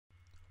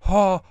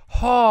Ha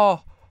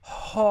ha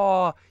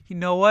ha. You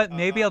know what?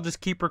 Maybe I'll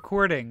just keep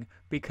recording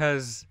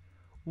because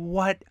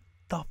what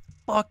the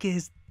fuck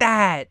is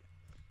that?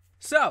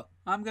 So,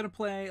 I'm going to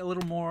play a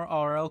little more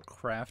RL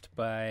Craft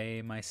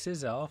by my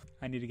Sizzelf.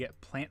 I need to get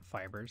plant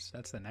fibers.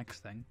 That's the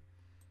next thing.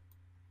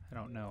 I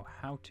don't know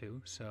how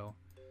to, so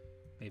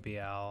maybe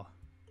I'll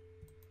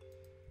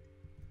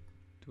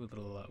do a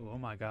little oh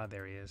my god,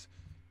 there he is.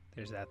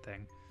 There's that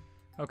thing.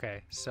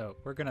 Okay, so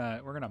we're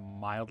gonna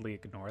mildly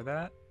ignore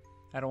that.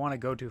 I don't want to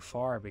go too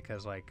far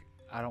because like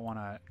I don't want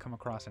to come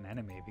across an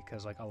enemy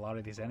because like a lot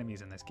of these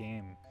enemies in this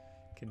game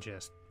can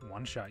just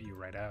one-shot you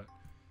right out.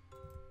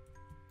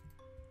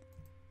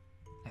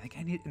 I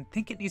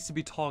think it needs to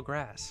be tall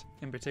grass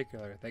in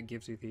particular that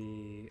gives you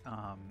the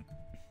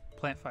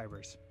plant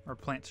fibers or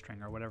plant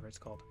string or whatever it's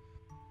called.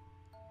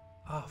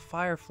 Oh,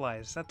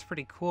 fireflies. That's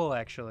pretty cool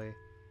actually.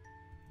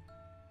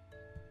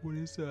 What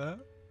is that?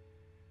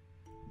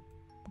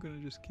 I'm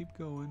gonna just keep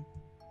going.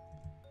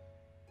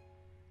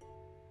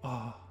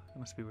 Oh, it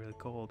must be really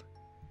cold.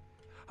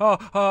 Oh,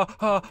 oh,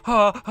 oh,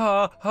 oh,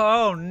 oh,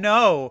 oh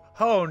no!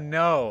 Oh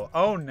no!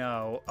 Oh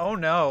no! Oh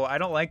no! I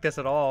don't like this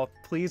at all.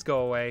 Please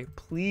go away.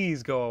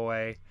 Please go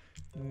away.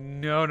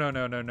 No, no,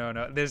 no, no, no,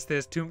 no.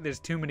 There's too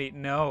many.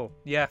 No.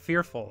 Yeah,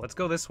 fearful. Let's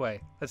go this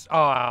way. Let's.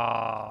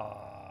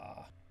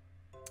 Ah.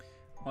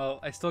 Well,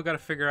 I still got to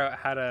figure out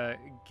how to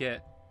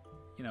get,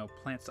 you know,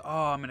 plants.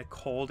 Oh, I'm in a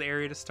cold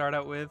area to start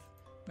out with.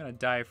 I'm gonna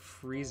die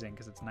freezing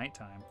because it's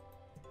nighttime.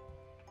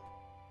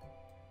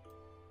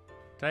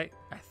 I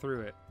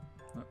threw it.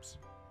 Whoops.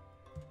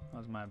 That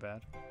was my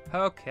bad.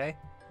 Okay.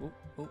 Ooh,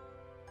 ooh.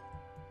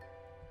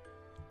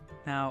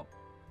 Now,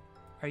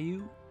 are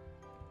you?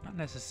 Not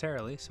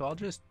necessarily. So I'll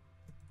just.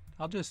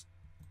 Let's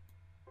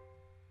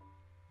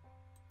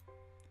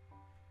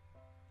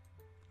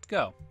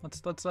go.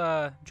 Let's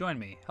join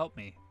me. Help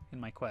me in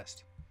my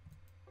quest.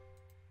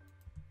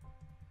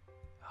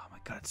 Oh my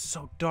god, it's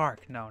so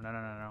dark. No, no,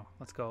 no, no, no.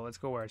 Let's go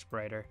where it's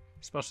brighter.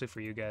 Especially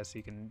for you guys so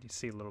you can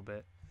see a little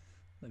bit.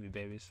 Love you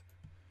babies.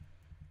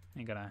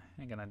 Ain't gonna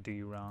do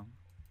you wrong.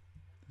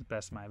 It's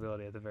best of my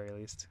ability at the very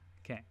least.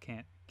 Can't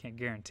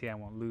guarantee I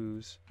won't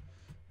lose,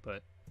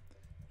 but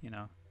you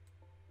know,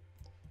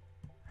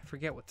 I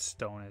forget what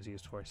stone is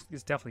used for.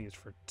 It's definitely used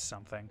for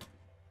something,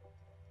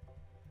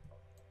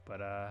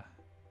 but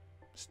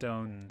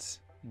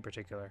stones in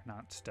particular,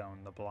 not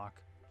stone, the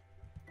block.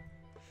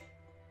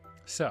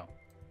 So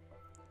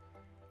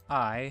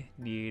I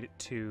need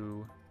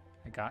to.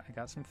 I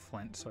got some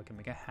flint, so I can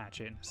make a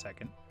hatchet in a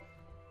second.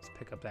 Let's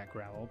pick up that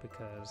gravel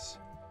because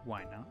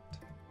why not?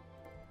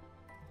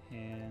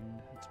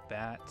 And it's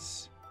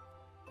bats.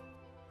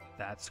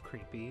 That's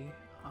creepy.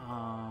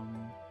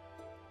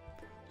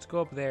 Let's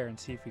go up there and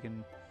see if we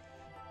can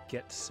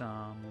get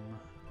some.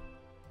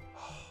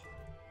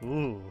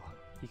 Ooh,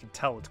 you can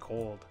tell it's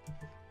cold.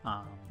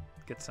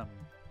 Get some.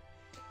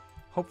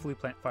 Hopefully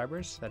plant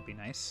fibers. That'd be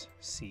nice.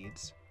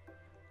 Seeds.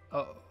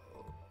 Oh,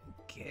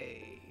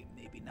 okay.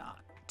 Maybe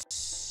not.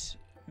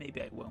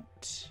 Maybe I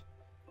won't.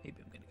 Maybe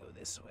I'm gonna go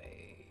this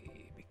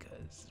way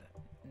because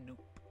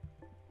nope.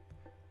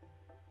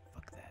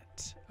 Fuck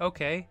that.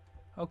 Okay.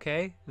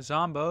 Okay.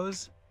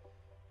 Zombos.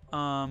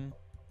 Oh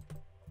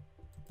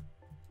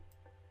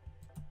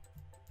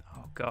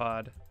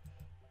god.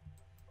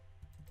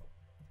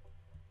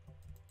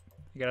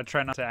 You gotta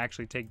try not to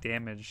actually take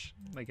damage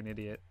like an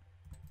idiot.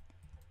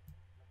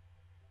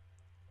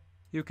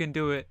 You can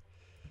do it.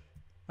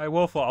 My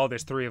wolf. Oh,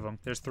 there's 3 of them.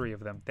 There's 3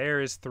 of them.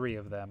 There is 3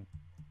 of them.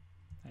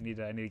 I need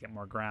to get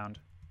more ground.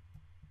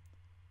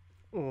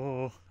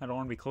 Oh, I don't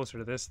want to be closer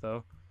to this,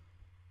 though.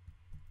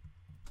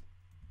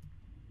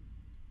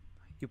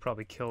 You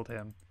probably killed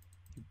him.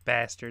 You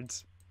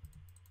bastards.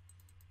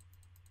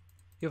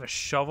 You have a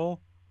shovel?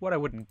 What I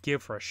wouldn't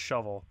give for a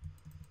shovel.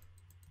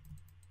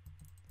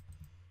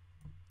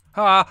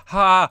 Ha,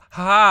 ha,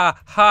 ha,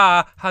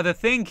 ha, ha. The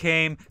thing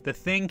came. The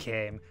thing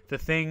came. The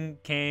thing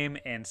came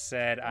and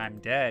said, I'm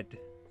dead.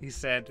 He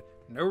said,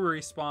 no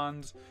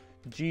respawns.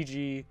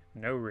 GG,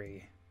 no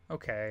re.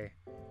 Okay.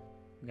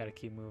 We gotta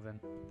keep moving.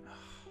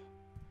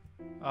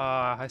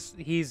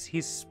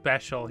 He's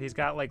special. He's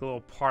got like little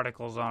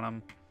particles on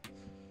him.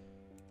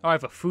 Oh, I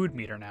have a food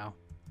meter now.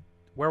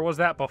 Where was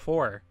that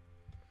before?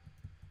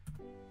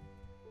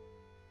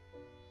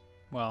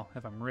 Well,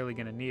 if I'm really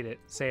gonna need it,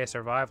 say I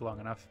survive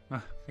long enough.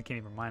 I can't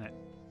even mine it.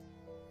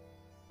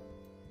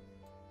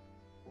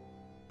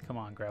 Come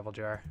on, gravel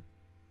jar.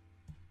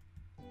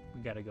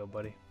 We gotta go,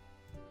 buddy.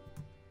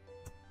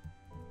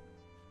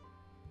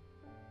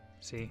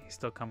 See, he's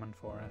still coming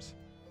for us.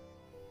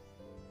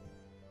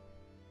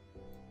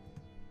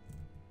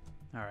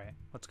 Alright,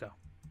 let's go.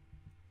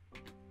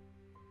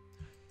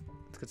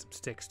 Let's get some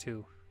sticks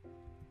too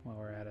while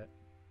we're at it.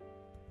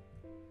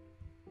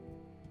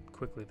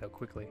 Quickly though,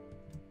 quickly.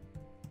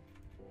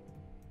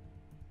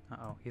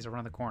 Uh-oh, he's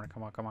around the corner.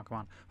 Come on, come on, come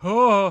on.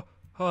 Oh!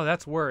 Oh,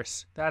 that's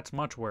worse. That's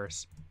much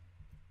worse.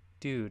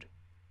 Dude.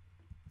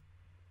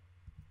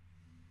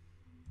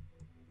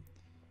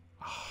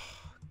 Oh,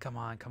 come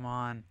on, come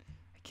on.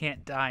 I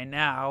can't die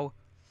now.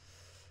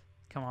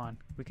 Come on,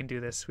 we can do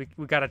this. We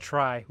gotta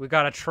try. We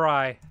gotta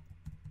try.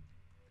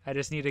 I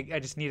just need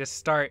to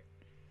start.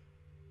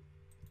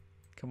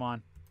 Come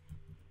on.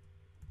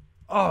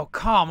 Oh,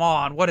 come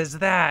on. What is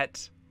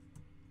that?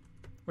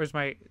 Where's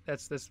my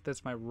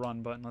that's my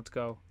run button. Let's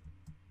go.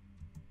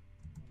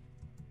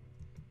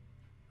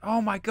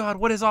 Oh my god,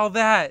 what is all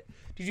that?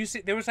 Did you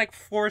see there was like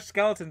 4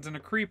 skeletons and a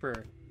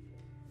creeper?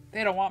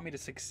 They don't want me to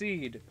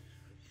succeed.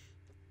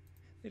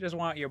 They just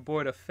want your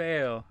boy to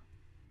fail.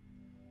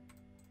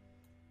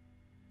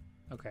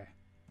 Okay.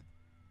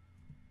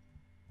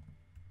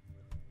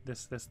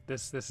 This is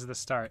the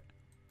start.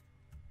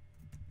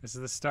 This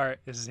is the start.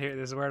 This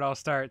is where it all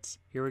starts.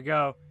 Here we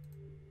go.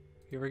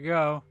 Here we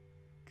go.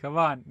 Come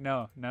on.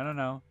 No.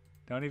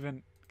 Don't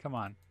even. Come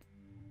on.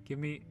 Give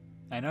me.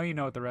 I know you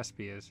know what the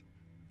recipe is.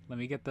 Let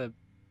me get the.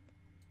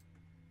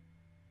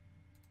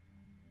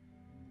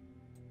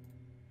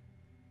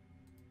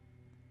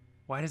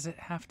 Why does it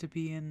have to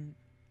be in.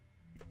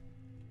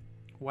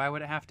 Why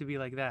would it have to be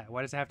like that?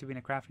 Why does it have to be in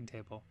a crafting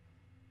table?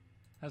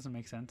 That doesn't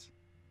make sense.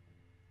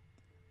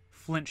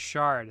 Flint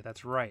shard.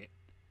 That's right.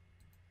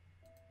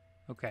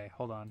 Okay,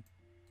 hold on.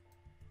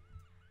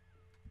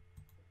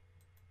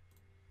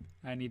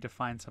 I need to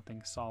find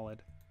something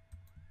solid.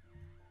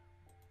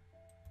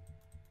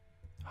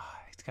 Oh,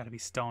 it's got to be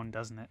stone,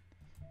 doesn't it?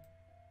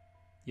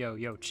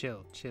 Yo,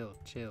 chill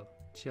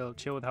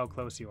with how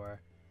close you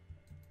are.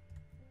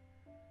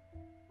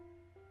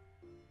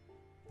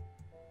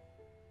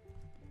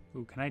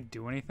 Ooh, can I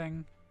do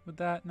anything with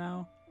that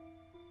now?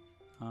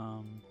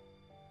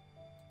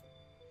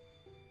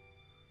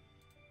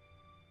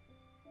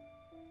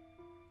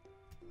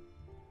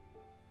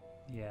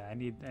 Yeah, I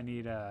need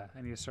a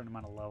certain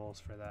amount of levels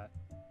for that.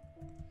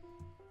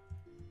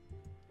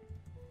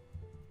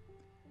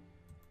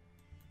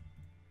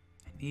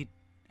 I need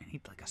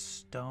like a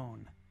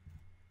stone.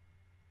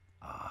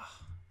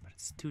 But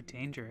it's too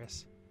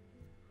dangerous.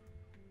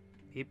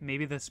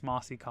 Maybe this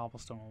mossy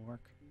cobblestone will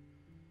work.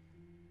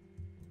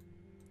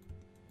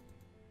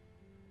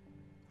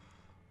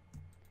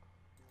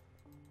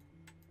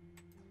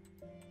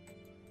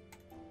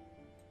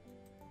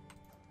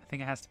 I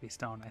think it has to be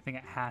stone. I think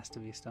it has to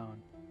be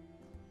stone.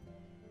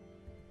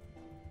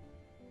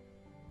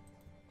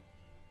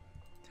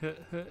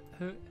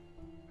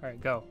 Alright,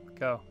 go.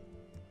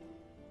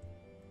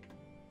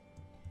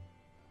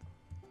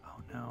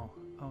 Oh no.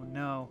 Oh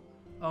no.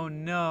 Oh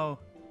no.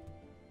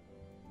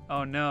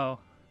 Oh no.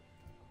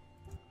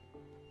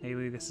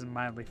 Maybe this is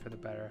mildly for the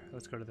better.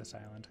 Let's go to this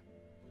island.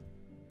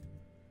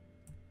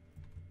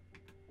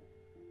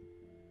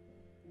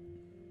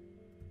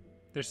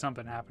 There's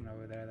something happening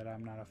over there that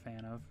I'm not a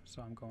fan of,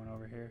 so I'm going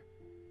over here.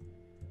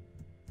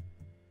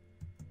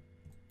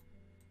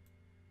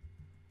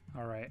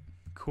 Alright,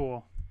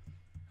 cool.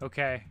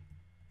 Okay.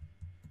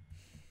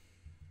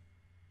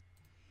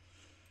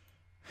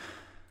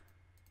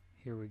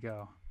 Here we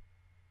go.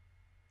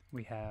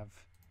 We have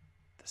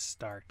the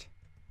start.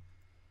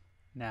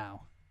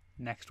 Now,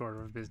 next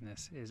order of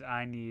business is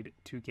I need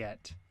to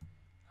get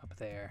up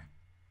there.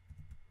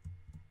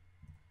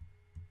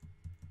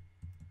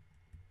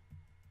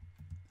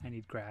 I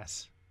need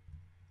grass.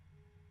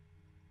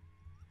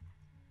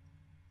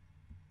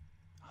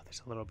 Oh,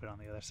 there's a little bit on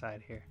the other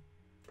side here.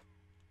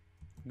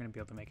 I'm going to be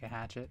able to make a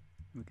hatchet.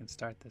 We can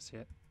start this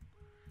yet.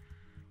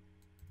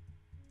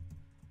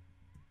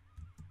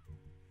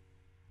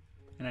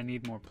 And I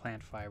need more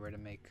plant fiber to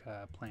make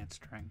plant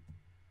string.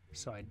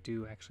 So I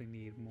do actually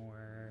need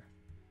more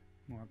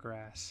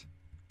grass.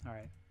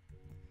 Alright.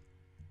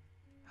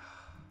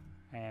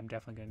 I am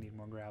definitely going to need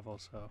more gravel,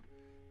 so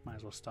might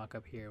as well stock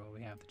up here while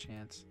we have the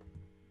chance.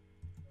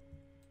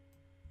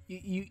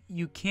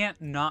 You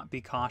can't not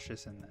be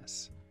cautious in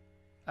this.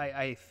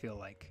 I feel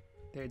like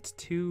it's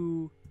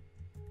too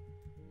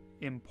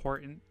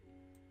important.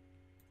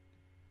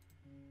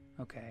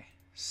 Okay,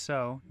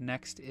 so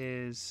next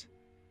is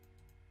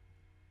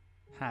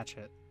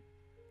hatchet,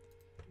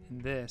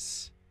 and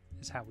this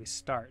is how we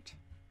start.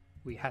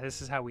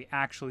 This is how we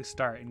actually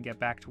start and get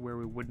back to where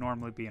we would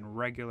normally be in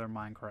regular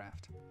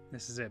Minecraft.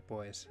 This is it,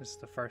 boys. This is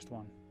the first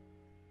one.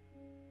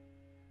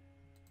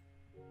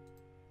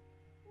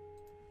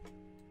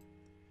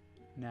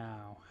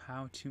 Now,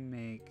 how to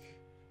make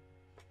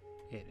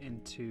it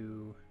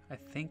into... I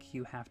think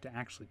you have to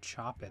actually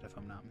chop it, if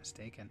I'm not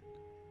mistaken.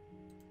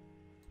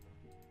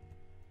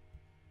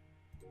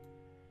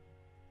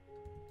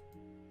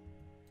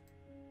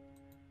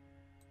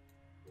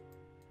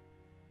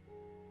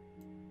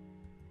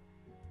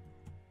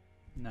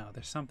 No,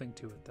 there's something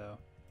to it, though.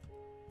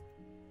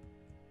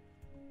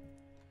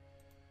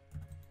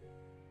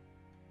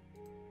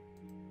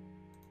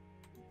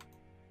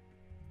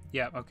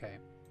 Yeah, okay.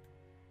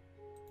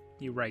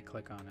 You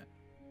right-click on it.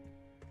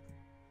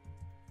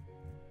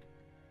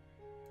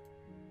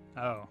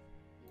 Oh.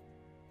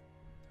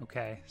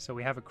 Okay, so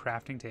we have a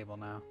crafting table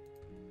now.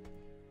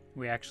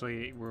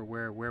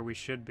 We're where we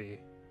should be.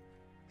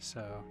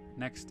 So,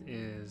 next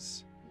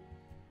is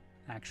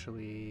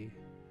actually...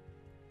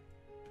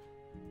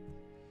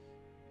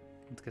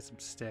 Let's get some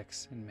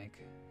sticks and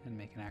make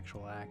an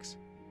actual axe.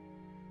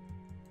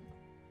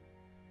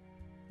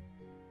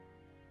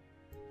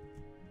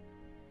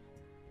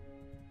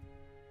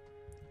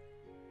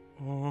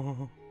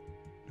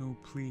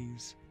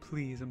 Please,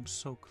 please, I'm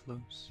so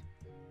close.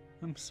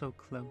 I'm so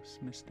close,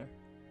 mister.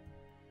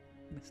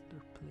 Mister,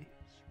 please.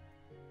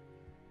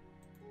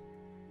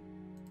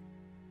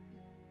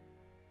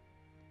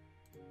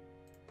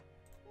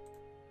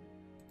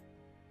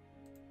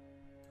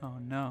 Oh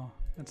no,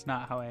 that's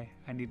not how I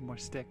need more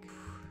stick.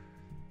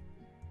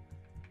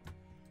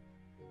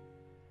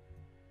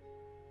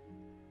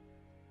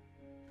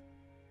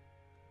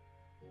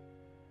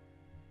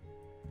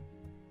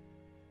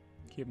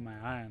 Keeping my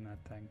eye on that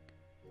thing.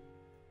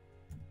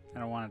 I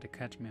don't want it to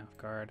catch me off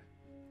guard.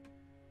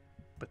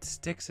 But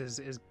sticks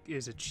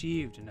is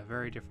achieved in a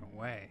very different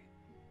way.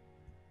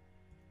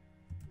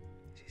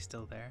 Is he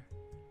still there?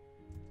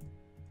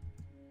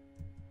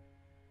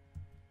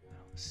 I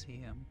don't see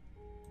him.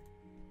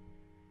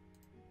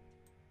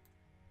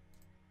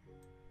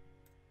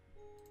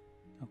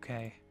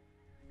 Okay.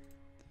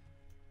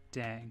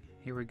 Dang,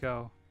 here we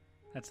go.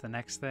 That's the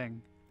next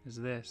thing, is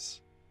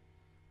this.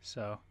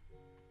 So,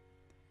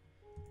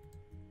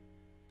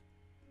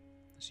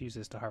 let's use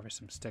this to harvest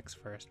some sticks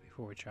first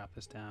before we chop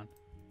this down.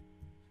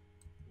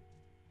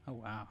 Oh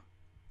wow.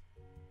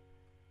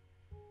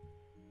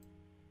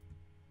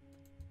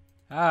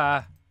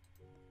 Ah!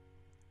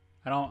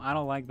 I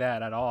don't like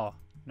that at all.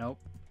 Nope.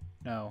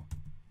 No.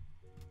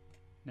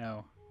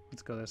 No.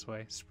 Let's go this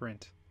way.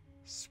 Sprint.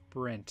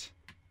 Sprint.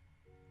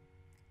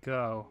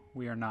 Go.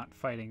 We are not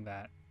fighting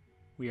that.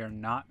 We are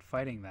not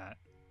fighting that.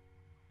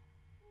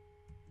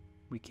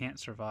 We can't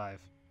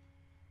survive.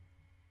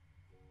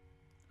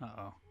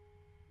 Uh-oh.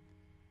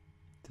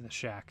 To the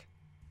shack.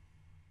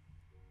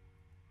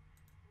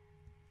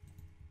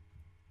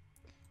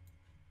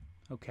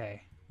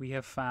 Okay. We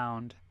have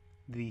found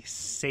the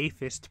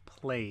safest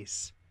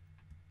place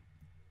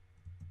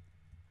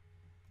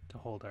to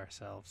hold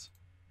ourselves.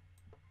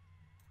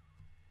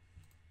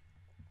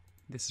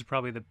 This is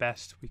probably the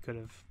best we could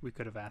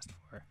have asked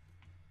for.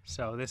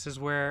 So this is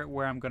where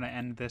I'm gonna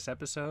end this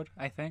episode,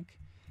 I think.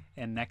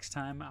 And next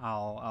time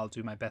I'll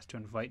do my best to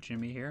invite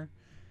Jimmy here,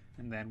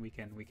 and then we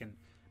can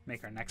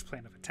make our next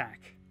plan of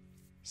attack.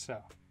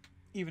 So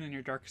even in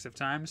your darkest of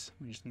times,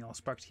 we just need a little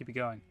spark to keep it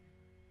going.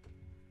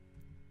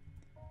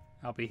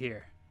 I'll be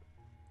here.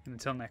 And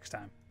until next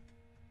time.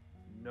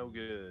 No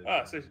good.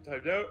 Station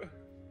timed out.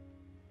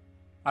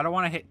 I don't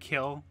want to hit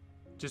kill,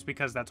 just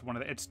because that's one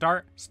of the... It's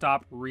start,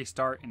 stop,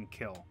 restart, and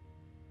kill.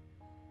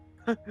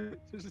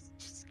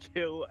 just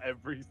kill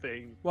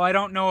everything. Well, I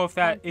don't know if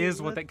that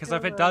is what... Because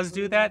if it does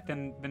do that,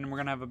 then we're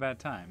going to have a bad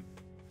time.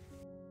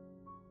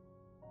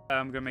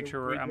 I'm going to make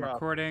sure I'm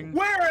recording.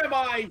 Where am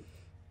I?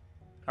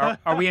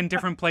 Are we in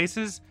different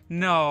places?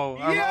 No.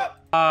 Yep.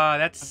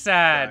 That's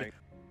sad.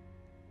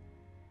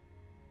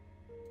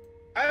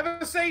 I have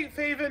a safe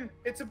haven.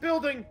 It's a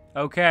building.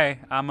 Okay,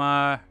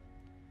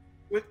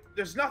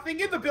 There's nothing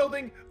in the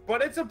building,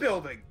 but it's a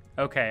building.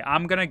 Okay,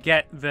 I'm gonna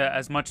get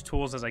as much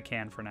tools as I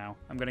can for now.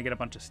 I'm gonna get a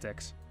bunch of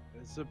sticks.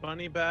 Is the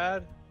bunny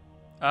bad?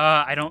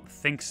 I don't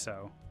think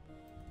so.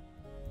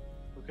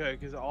 Okay,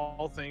 because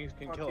all things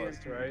can kill us,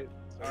 right?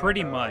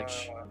 Pretty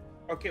much.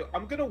 Okay,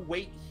 I'm gonna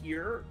wait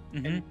here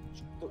and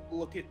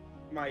look at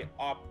my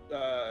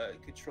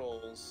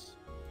controls.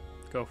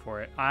 Go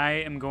for it. I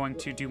am going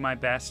to do my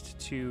best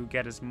to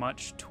get as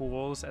much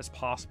tools as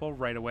possible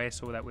right away,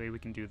 so that way we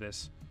can do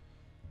this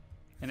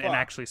and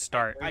actually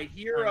start. I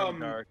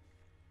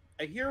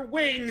hear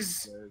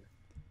wings.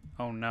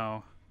 Oh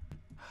no!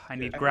 I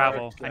need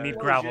gravel. I need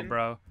gravel,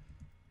 bro.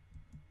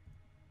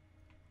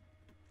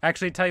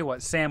 Actually, tell you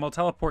what, Sam, I'll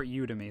teleport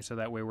you to me, so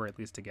that way we're at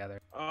least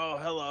together. Oh,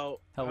 hello.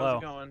 Hello.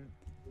 How's it going?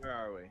 Where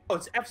are we? Oh,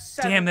 it's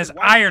F7. Damn, there's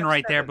iron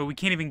right there, but we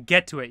can't even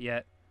get to it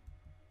yet.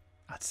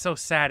 That's so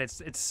sad.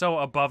 It's so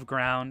above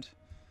ground.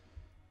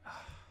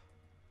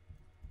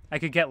 I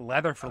could get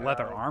leather for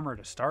leather armor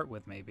to start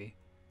with, maybe.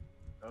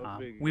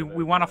 We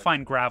want to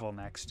find gravel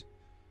next,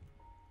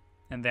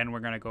 and then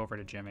we're gonna go over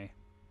to Jimmy.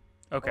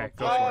 Okay,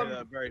 go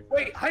for it.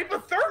 Wait,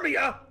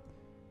 hypothermia?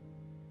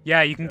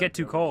 Yeah, you can get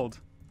too cold.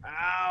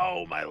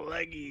 Ow, my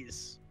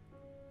leggies.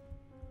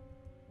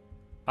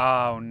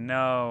 Oh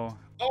no.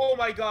 Oh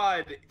my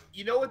god.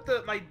 You know what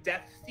my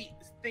death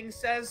thing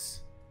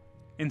says?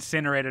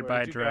 Incinerated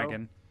by a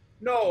dragon.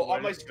 No,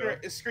 on my screen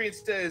it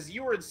says,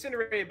 you were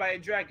incinerated by a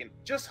dragon.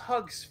 Just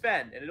hug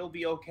Sven and it'll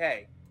be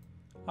okay.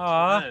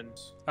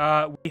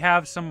 We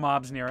have some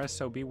mobs near us,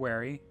 so be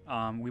wary.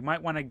 We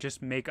might want to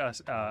just make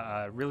us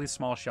a really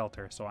small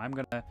shelter, so I'm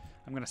gonna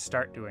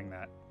start doing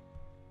that.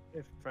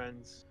 Hey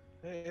friends.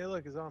 Hey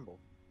look, a zombie.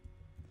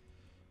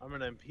 I'm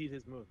gonna impede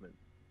his movement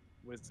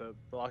with a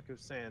block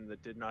of sand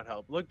that did not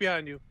help. Look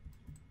behind you.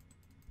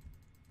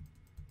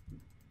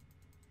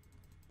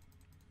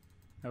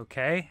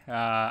 Okay,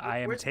 I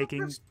am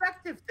taking... Where's the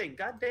perspective thing?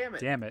 God damn it.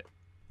 Damn it.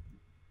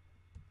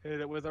 Hit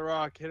it with a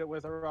rock. Hit it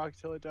with a rock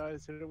till it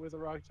dies. Hit it with a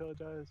rock till it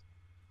dies.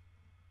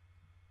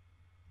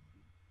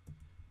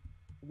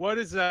 What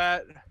is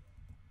that?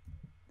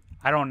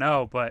 I don't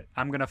know, but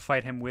I'm going to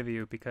fight him with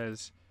you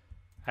because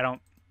I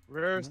don't...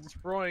 Rare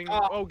destroying...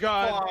 Oh,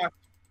 God. Fuck.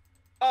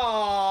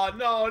 Oh,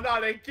 no,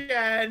 not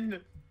again.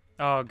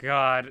 Oh,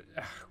 God.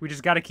 We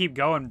just got to keep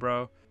going,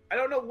 bro. I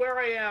don't know where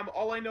I am.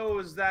 All I know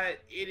is that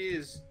it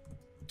is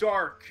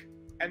dark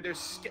and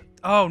there's.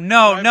 Oh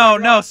no, Right, no,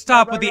 right, no! right,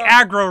 Stop right, with the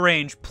right. aggro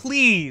range,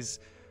 please.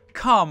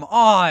 Come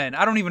on!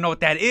 I don't even know what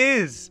that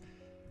is.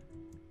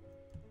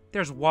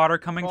 There's water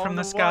coming Fall from in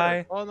the water.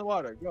 sky. Fall in the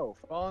water. Go.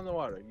 Fall in the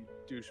water, you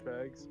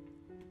douchebags.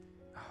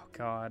 Oh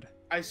god.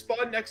 I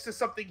spawned next to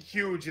something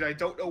huge and I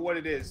don't know what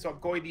it is, so I'm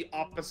going the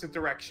opposite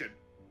direction.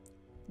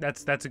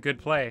 That's a good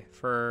play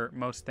for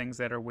most things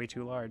that are way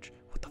too large.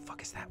 What the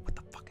fuck is that? What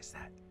the fuck is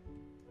that?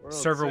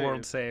 Server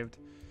world saved.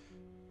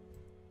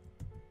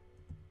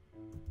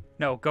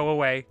 No, go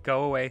away.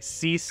 Go away.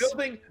 Cease.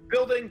 Building,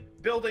 building,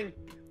 building,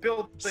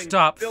 building.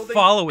 Stop building,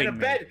 following in a me.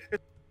 bed.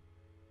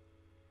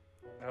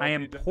 I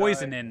am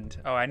poisoned.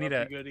 Oh, I need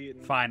to. to.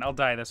 Fine, I'll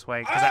die this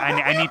way because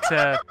I need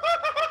to.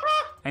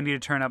 I need to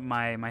turn up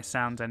my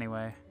sounds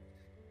anyway.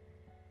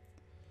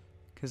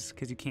 Cause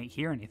you can't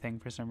hear anything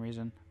for some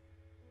reason.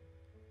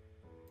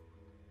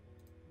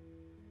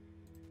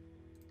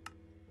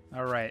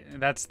 All right,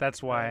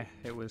 that's why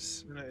it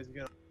was.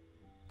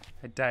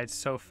 I died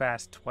so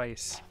fast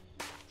twice.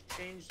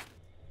 Change.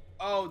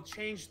 Oh,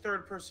 change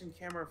third-person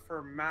camera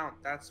for mount.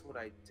 That's what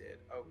I did.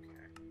 Okay.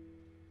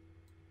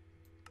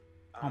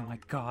 Oh my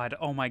god!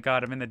 Oh my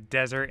god! I'm in the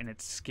desert and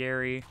it's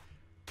scary.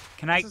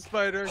 Can I? It's a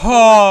spider.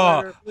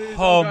 Oh! Please.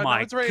 Oh God, no,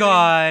 my it's raining.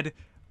 god!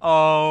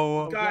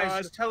 Oh! Guys,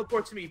 God. just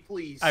teleport to me,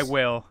 please. I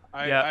will.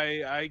 Yeah.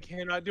 I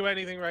cannot do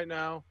anything right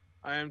now.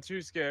 I am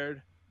too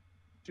scared.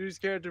 Too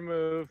scared to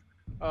move.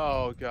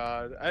 Oh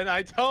god. And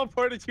I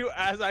teleported you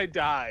as I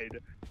died.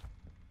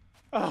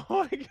 Oh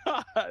my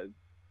god.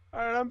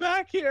 Alright, I'm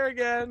back here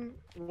again.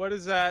 What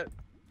is that?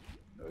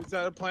 Is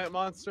that a plant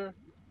monster?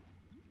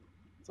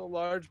 It's a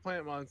large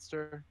plant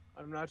monster.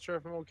 I'm not sure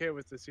if I'm okay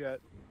with this yet.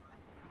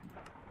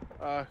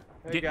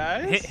 Hey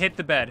guys. Hit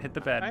the bed. Hit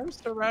the bed. I'm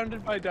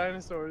surrounded by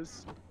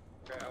dinosaurs.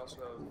 Okay, I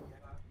also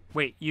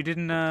Wait, you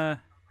didn't have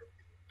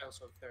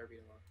therapy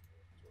along.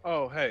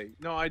 Oh, hey.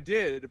 No, I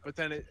did, but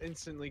then it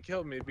instantly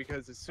killed me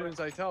because as soon as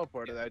I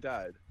teleported, I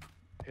died.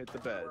 Hit the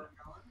bed.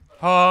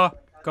 Oh,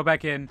 go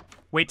back in.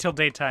 Wait till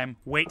daytime.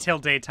 Wait till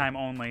daytime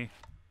only.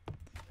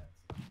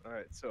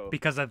 Alright, so...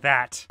 Because of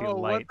that. Oh,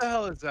 Light. what the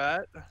hell is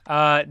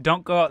that?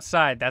 Don't go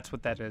outside. That's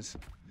what that is.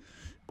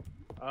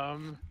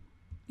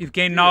 You've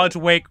gained Dude. knowledge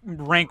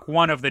rank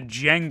 1 of the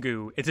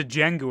Jengu. It's a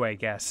Jengu, I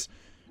guess.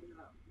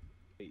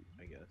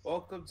 I guess.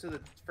 Welcome to the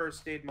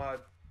first aid mod.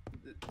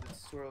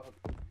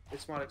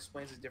 This mod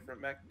explains the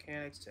different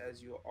mechanics.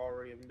 As you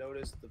already have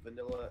noticed, the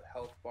vanilla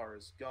health bar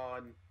is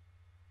gone.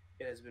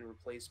 It has been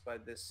replaced by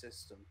this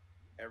system.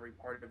 Every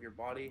part of your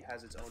body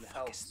has its own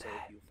health, so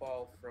if you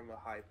fall from a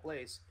high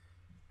place,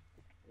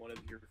 one of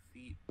your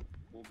feet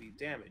will be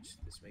damaged.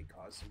 This may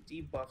cause some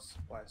debuffs,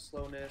 apply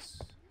slowness.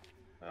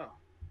 Oh.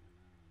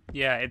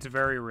 Yeah, it's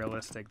very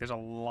realistic. There's a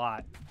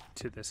lot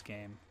to this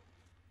game.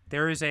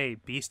 There is a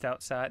beast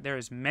outside. There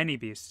is many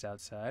beasts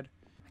outside.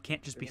 I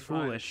can't just be It's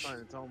fine, foolish. it's fine,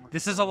 it's almost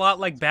This is a done. lot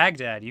like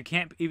Baghdad. You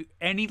can't.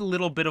 Any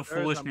little bit of There's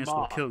a foolishness will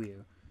mob. kill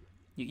you.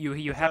 You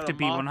Is have that to a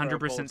be mob or a 100%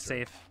 vulture?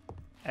 safe,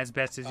 as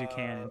best as you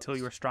can, until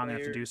you are strong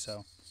enough to do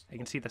so. I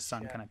can see the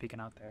sun Chat. kind of peeking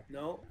out there.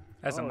 No.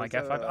 As I'm Oh, like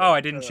is that F5. a- Oh, I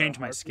is didn't that a change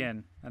my harpy?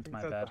 skin. I That's think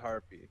my that's bad. a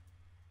harpy.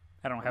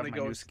 I don't I'm have gonna my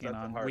go new with skin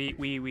that's a on. harpy.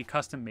 We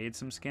custom made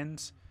some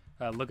skins.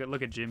 Look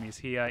at Jimmy's.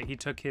 He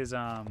took his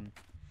oh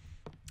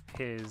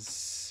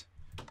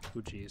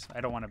jeez,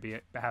 I don't want to be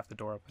half the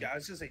door open. Yeah, I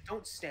was gonna say,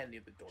 don't stand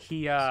near the door.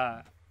 He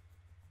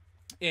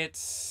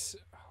it's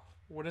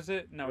what is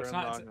it? No, it's Gurren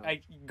not.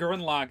 Lagann.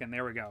 Gurren Lagann.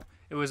 There we go.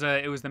 It was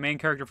the main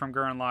character from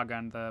Gurren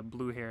Lagann, the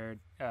blue-haired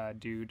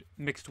dude,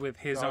 mixed with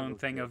his Dog own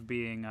looks thing good. of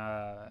being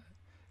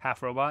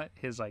half robot,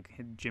 his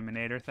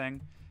Hedgeboy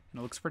thing, and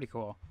it looks pretty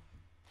cool.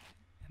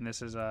 And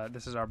this is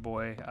our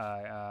boy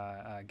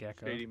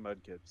Gecko, Shady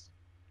Mudkips.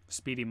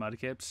 Speedy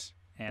Mudkips,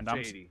 and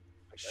Shady.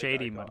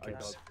 Shady I call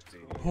Mudkips. it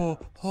shady.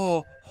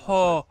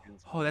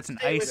 Oh, that's an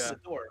Stay away ice. from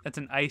the door. That's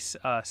an ice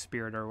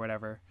spirit or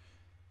whatever.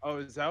 Oh,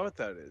 is that what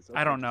that is?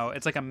 I don't know.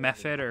 It's like a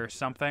method or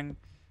something.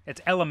 It's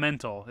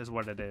elemental is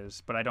what it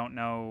is, but I don't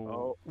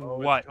know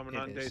what it's coming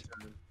on it is.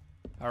 daytime.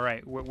 All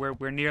right,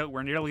 we're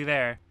nearly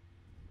there.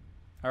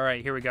 All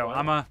right, here we go. What?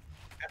 I'm a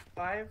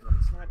F5?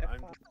 It's not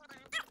I'm- F5.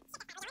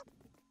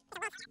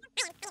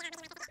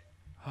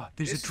 oh,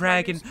 there's This a is my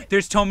dragon. new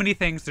There's too many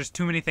things. There's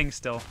too many things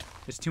still.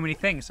 There's too many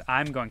things.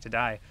 I'm going to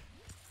die.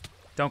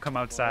 Don't come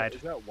outside.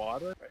 Is that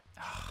water?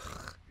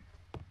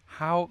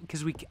 How?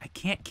 Because I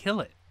can't kill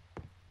it.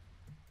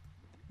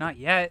 Not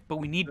yet, but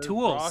we need There's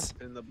tools.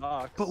 frost in the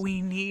box. But we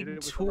Hit it need with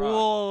a rock.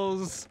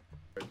 tools.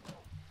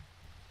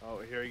 Oh,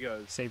 here he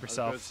goes. Save There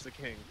yourself. goes the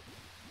king.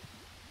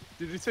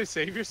 Did you say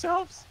save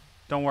yourselves?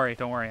 Don't worry,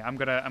 don't worry. I'm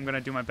gonna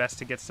do my best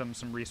to get some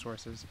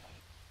resources.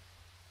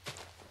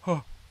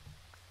 Oh.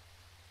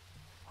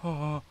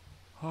 Oh.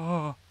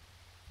 Oh.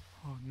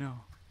 Oh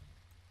no.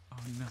 Oh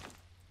no.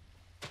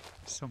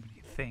 So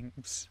many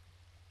things.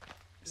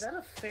 Is that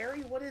a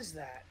fairy? What is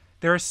that?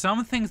 There are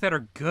some things that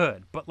are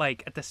good, but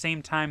like at the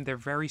same time they're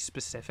very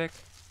specific.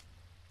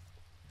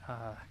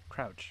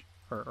 Crouch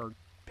or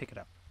pick it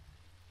up.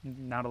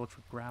 Now to look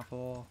for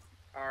gravel.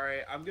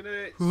 Alright, I'm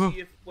gonna Oh.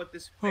 see if what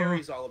this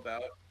fairy's all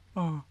about.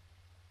 Oh.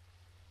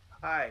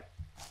 Hi.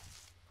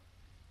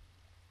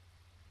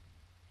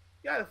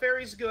 Yeah, the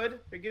fairy's good.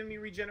 They're giving me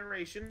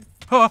regeneration.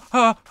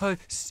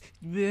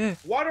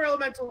 Bleh. Water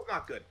elemental is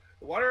not good.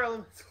 The water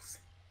elementals.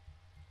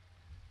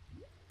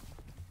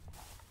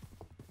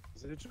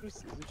 Is it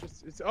just?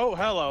 It's. Oh,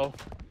 hello.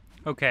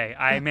 Okay,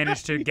 I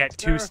managed to get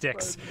 2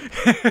 sticks.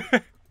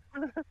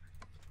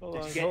 Hold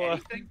Did on, you get hold on.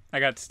 anything? I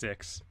got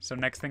sticks. So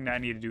next thing that I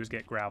need to do is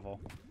get gravel.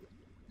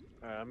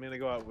 Alright, I'm gonna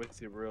go out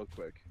with you real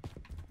quick.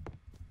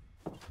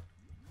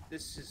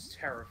 This is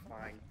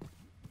terrifying.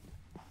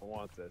 I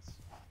want this.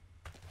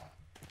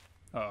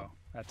 Uh-oh,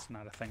 that's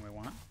not a thing we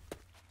want.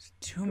 There's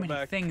too Go many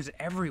back. things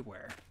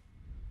everywhere.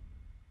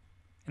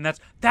 And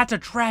that's a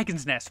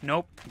dragon's nest.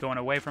 Nope, going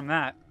away from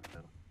that.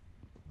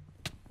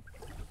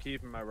 I'm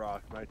keeping my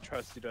rock, my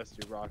trusty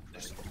dusty rock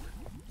friend.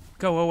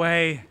 Go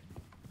away.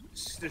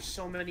 There's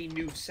so many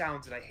new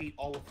sounds and I hate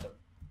all of them.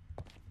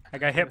 I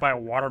got hit by a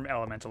water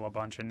elemental a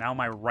bunch, and now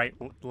my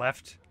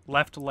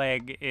left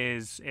leg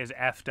is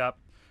effed up.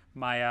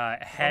 My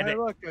head Oh, hey,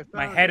 look, I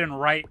my found head it. and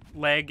right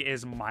leg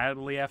is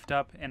mildly effed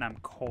up, and I'm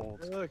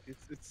cold. Hey, look,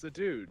 it's the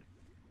dude.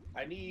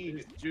 I need.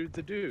 It's Jude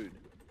the dude.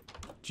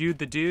 Jude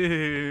the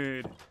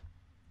dude.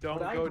 Don't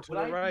what I- go to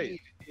what the I right. need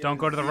Don't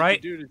go to the Jude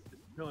right. The dude is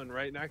chilling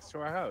right next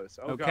to our house.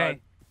 Oh Okay.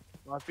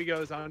 God. Off he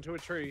goes onto a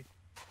tree.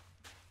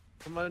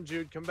 Come on,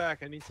 Jude, come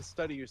back. I need to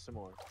study you some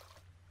more.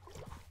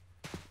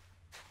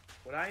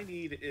 What I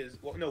need is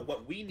well, no.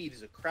 What we need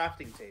is a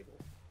crafting table.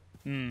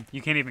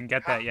 You can't even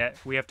get that yet.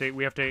 We have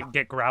to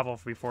get gravel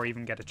before we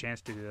even get a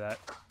chance to do that.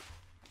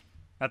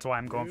 That's why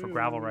I'm going for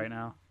gravel right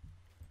now.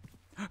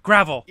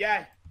 Gravel.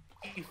 Yeah,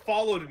 he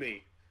followed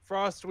me.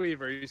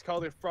 Frostweaver. He's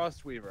called it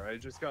Frostweaver. I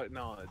just got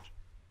knowledge.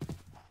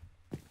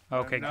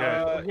 Okay, And,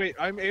 good. Wait,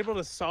 I'm able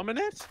to summon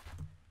it?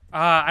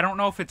 I don't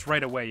know if it's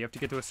right away. You have to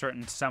get to a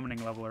certain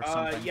summoning level or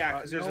something. Yeah,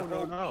 because there's no, a no,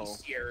 whole no.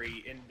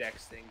 bestiary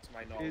index thing to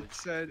my knowledge.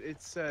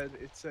 It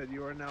said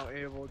you are now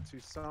able to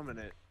summon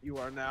it. You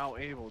are now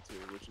able to,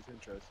 which is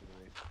interesting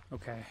to me.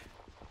 Okay.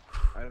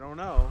 I don't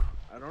know,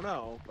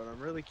 but I'm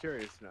really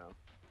curious now.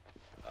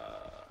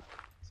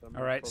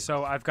 All right.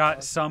 So I've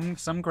got some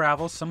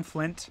gravel, some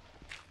flint.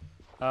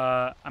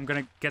 I'm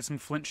gonna get some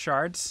flint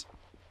shards.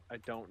 I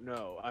don't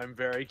know. I'm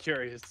very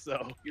curious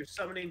though. Your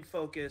summoning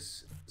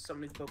focus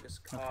Okay.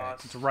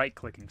 costs. It's right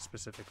clicking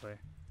specifically.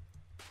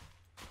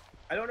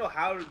 I don't know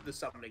how the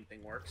summoning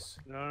thing works.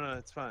 No,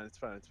 it's fine.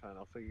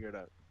 I'll figure it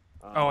out.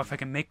 Oh, if I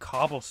can make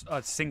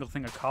a single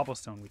thing of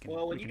cobblestone, we can.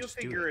 Well, when we you can do just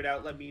figure it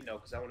out, let me know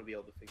because I want to be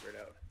able to figure it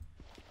out.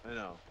 I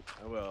know.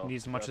 I will. Need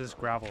as much of this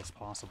definitely. gravel as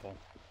possible.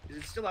 Is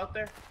it still out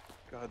there?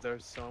 God,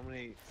 there's so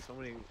many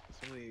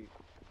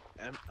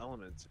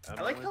elements.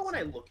 I like how when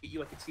I look at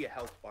you, I can see a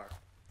health bar.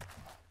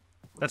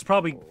 That's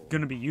probably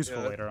gonna be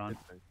useful Yeah, later on.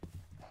 that's a good thing.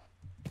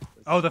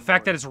 There's Oh, the some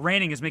fact more. that it's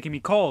raining is making me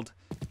cold.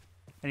 I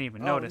didn't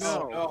even Oh, notice.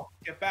 no. Oh no!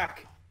 Get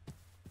back!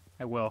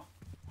 I will.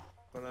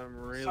 But I'm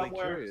really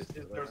Somewhere curious.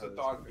 there's about a this.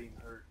 dog being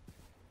hurt.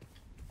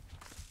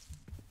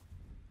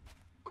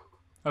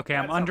 Okay,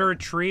 I'm That's under a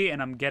tree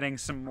and I'm getting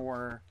some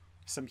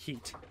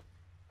heat.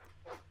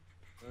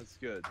 That's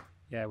good.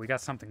 Yeah, we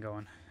got something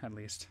going at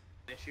least.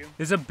 Issue.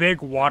 There's a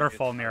big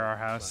waterfall fine, near our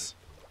it's house.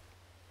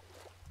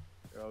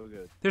 You're all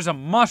good. There's a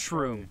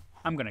mushroom.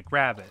 I'm gonna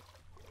grab it.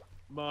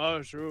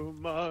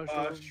 Mushroom.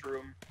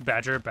 Mushroom.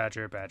 Badger,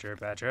 badger, badger,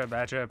 badger,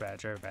 badger,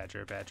 badger,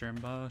 badger, badger,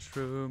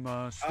 mushroom,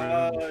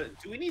 mushroom.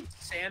 Do we need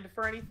sand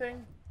for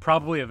anything?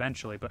 Probably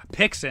eventually, but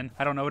Pixin,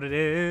 I don't know what it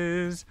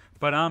is,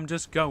 but I'm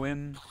just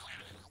going.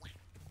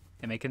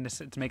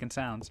 It's making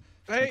sounds.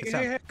 Hey, Making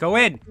sounds. hey, Go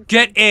in.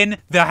 Get in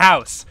the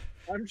house.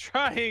 I'm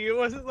trying. It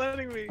wasn't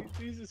letting me.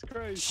 Jesus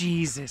Christ.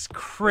 Jesus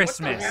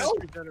Christmas. hell?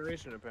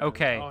 Regeneration, apparently.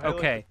 Okay, Oh, hey, look,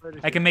 okay. the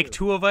spider's I can here, make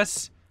too. 2 of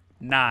us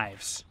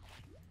knives.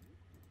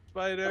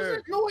 Spider.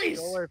 What's that noise?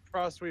 Go away,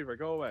 Frostweaver.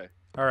 Go away.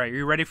 All right, are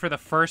you ready for the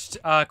first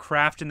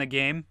craft in the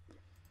game?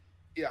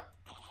 Yeah.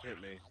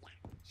 Hit me.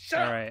 Shut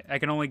All up. right, I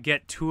can only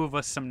get 2 of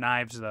us some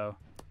knives though.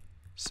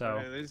 So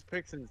Okay, these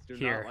Pixins do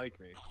here. not like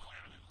me.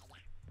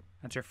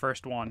 that's your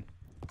first one,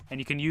 and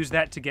you can use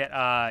that to get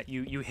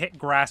you hit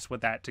grass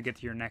with that to get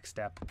to your next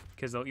step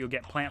because you'll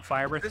get plant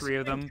fiber, This 3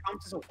 of thing them.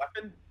 counts as a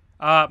weapon.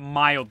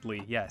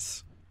 Mildly,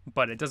 yes,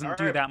 but it doesn't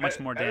do Alright, that much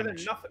more better than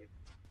damage. nothing.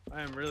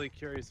 I am really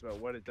curious about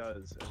what it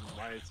does and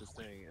why it's a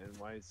thing and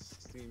why it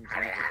seems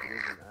evil.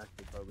 It isn't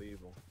actually probably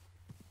evil.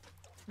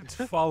 It's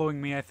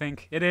following me, I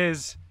think. It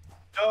is.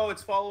 No,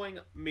 it's following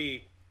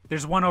me.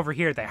 There's one over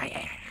here.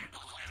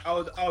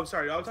 Oh,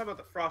 sorry. I was talking about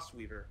the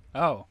Frostweaver.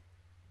 Oh.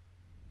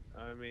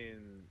 I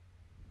mean,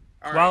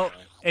 All right. Well,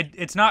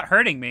 it's not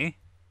hurting me,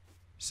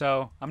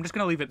 so I'm just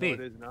gonna leave it no, be. it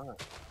is not. No, it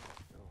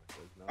does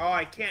not. Oh,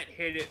 I can't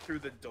hit it through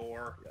the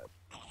door.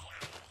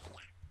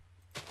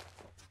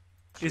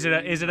 Is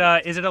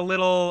it a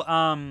little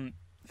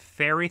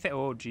fairy thing?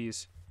 Oh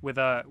jeez. With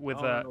a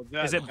Oh,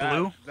 no, is it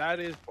blue? That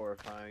is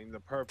horrifying. The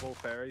purple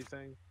fairy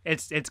thing.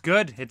 It's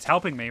good. It's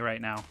helping me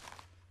right now.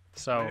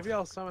 So Maybe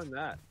I'll summon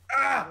that.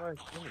 Ah! How do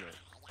I summon it?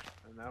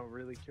 I'm now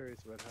really curious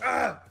about how.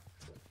 Ah!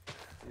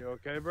 You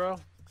okay, bro?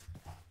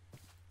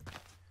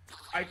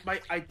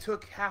 I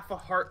took half a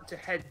heart to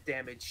head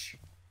damage.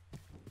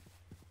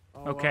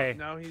 Oh, Okay.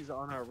 Well, now he's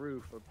on our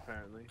roof,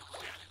 apparently.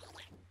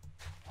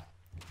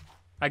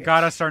 I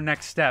got us our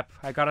next step.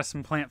 I got us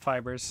some plant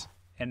fibers,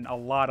 and a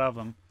lot of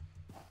them.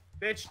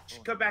 Bitch,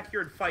 come back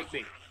here and fight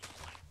me.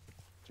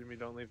 Jimmy,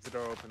 don't leave the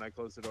door open. I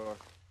closed the door.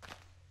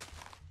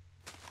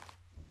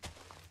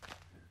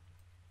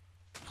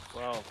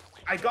 Well.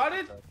 I got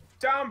it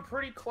down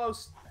pretty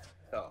close.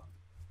 Oh.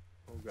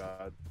 Oh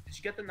God. Did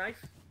you get the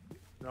knife?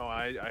 No,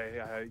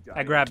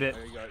 I grabbed it.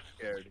 I got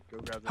scared. Go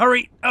grab the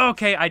Hurry!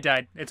 Okay, I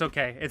died. It's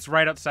okay. It's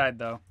right outside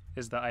though.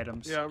 Is the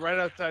items. Yeah, right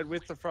outside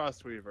with the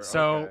Frostweaver.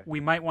 So okay. we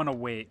might want to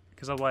wait,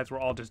 because otherwise we'll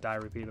all just die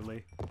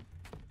repeatedly.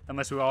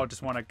 Unless we all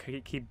just want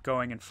to keep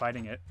going and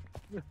fighting it.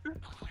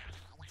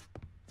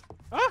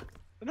 Ah!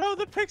 No,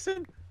 the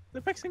Pixen!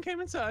 The Pixen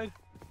came inside.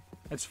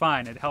 It's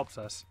fine. It helps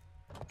us.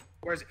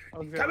 Where is it?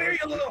 Okay, Come here,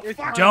 you little it's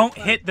fuck! fine. Don't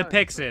fine, hit the fine.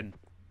 Pixen,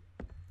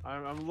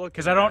 I'm looking.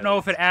 because I don't at know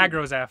if it It's cute.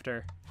 aggroes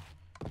after.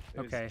 It's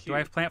Okay. Do cute. I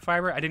have plant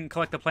fiber? I didn't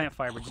collect the plant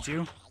fiber. Did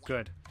you?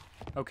 Good.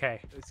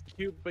 Okay. It's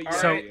cute, but All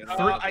yeah.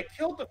 So, right, I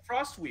killed the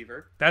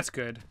Frostweaver. That's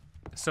good.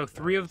 So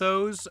 3 of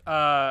those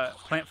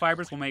plant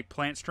fibers will make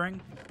plant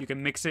string. You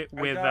can mix it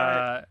with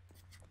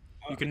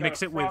you can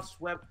mix it with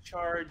Frostweb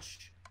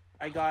charge.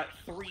 I got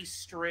 3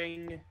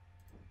 string.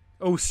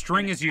 oh,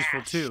 string and is useful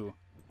ash. too.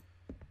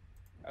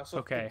 I also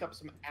Okay. picked up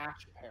some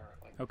ash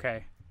apparently.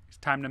 Okay. It's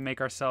time to make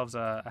ourselves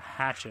a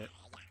hatchet,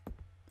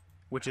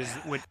 which is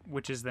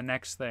the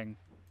next thing.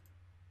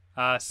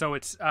 So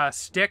it's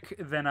stick,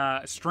 then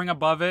string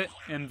above it,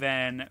 and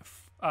then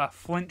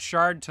flint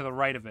shard to the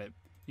right of it.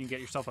 You can get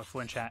yourself a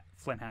flint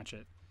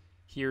hatchet.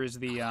 Here's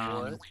the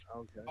What?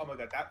 Okay. Oh my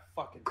god, that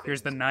fucking thing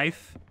here's the is-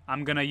 knife.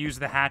 I'm gonna use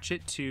the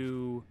hatchet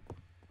to.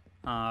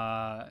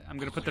 I'm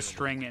gonna put the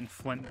string and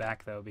flint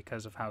back though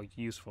because of how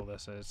useful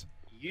this is.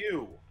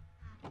 You.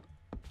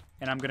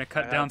 And I'm gonna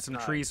cut I down have some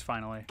knife. trees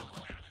finally.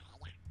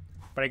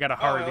 But I gotta Oh,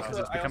 hurry I because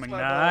also- it's I becoming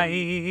also have,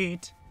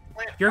 night.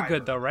 Plant You're fiber.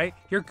 good though, right?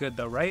 You're good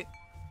though, right?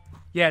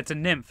 Yeah, it's a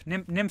nymph.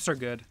 Nymphs are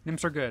good.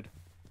 Nymphs are good.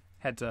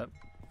 Heads up.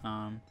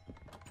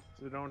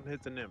 So don't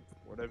hit the nymph,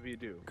 whatever you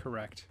do.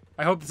 Correct.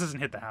 I hope this doesn't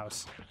hit the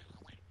house.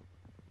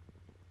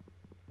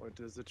 What,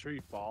 does the tree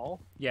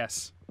fall?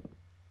 Yes.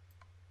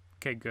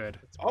 Okay, good.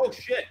 That's Oh weird.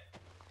 shit.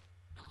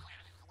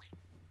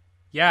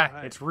 Yeah,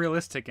 Alright. it's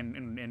realistic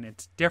and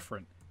it's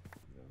different.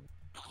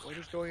 What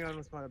is going on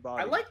with my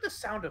body? I like the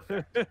sound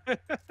effect.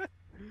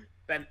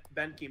 Ben,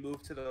 can you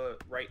move to the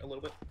right a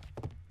little bit?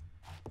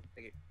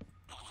 Thank you.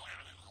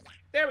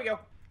 There we go.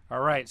 All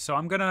right, so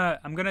I'm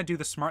gonna do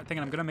the smart thing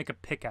and I'm gonna make a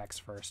pickaxe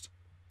first.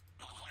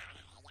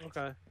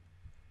 Okay.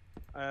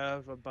 I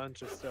have a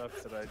bunch of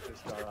stuff that I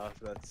just got off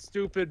that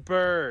stupid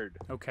bird.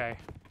 Okay.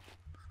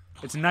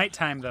 It's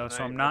nighttime though,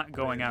 so I'm not Night-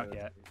 going out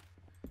yet.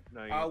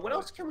 No, you What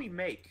else can we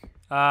make?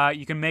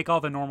 You can make all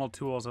the normal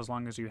tools as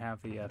long as you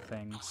have the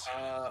things.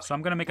 So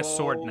I'm gonna make a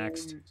sword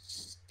next. Bone,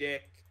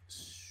 Stick,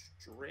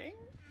 string.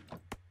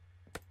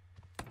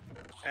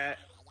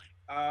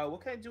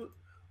 What can I do?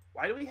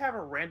 Why do we have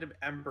a random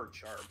ember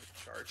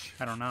charge?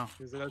 I don't know.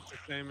 Because that's the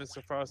same as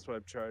the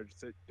frostweb charge.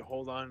 To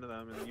hold on to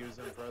them and use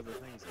them for other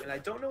things. And I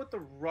don't know what the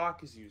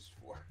rock is used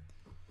for.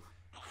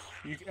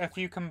 If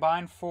you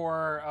combine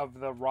 4 of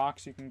the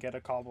rocks, you can get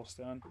a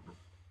cobblestone.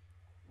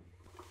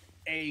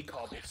 A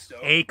cobblestone.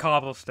 A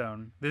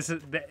cobblestone. This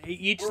is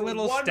each We're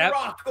little one step.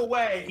 rock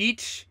away.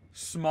 Each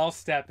small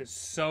step is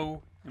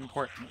so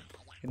important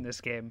in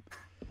this game.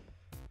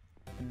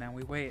 And now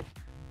we wait.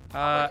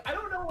 I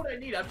don't know what I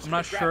need. I'm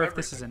not sure if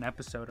this is an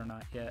episode or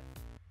not yet.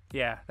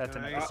 Yeah, that's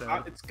an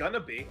episode. It's gonna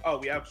be. Oh,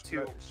 we have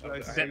 2. Should I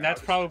Okay. say-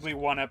 That's probably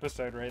one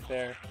episode right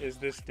there. Is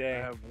this I day?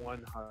 have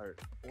 1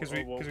 heart. Because Well,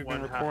 we've one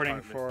been half recording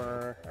heart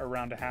for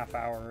around a half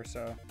hour or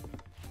so.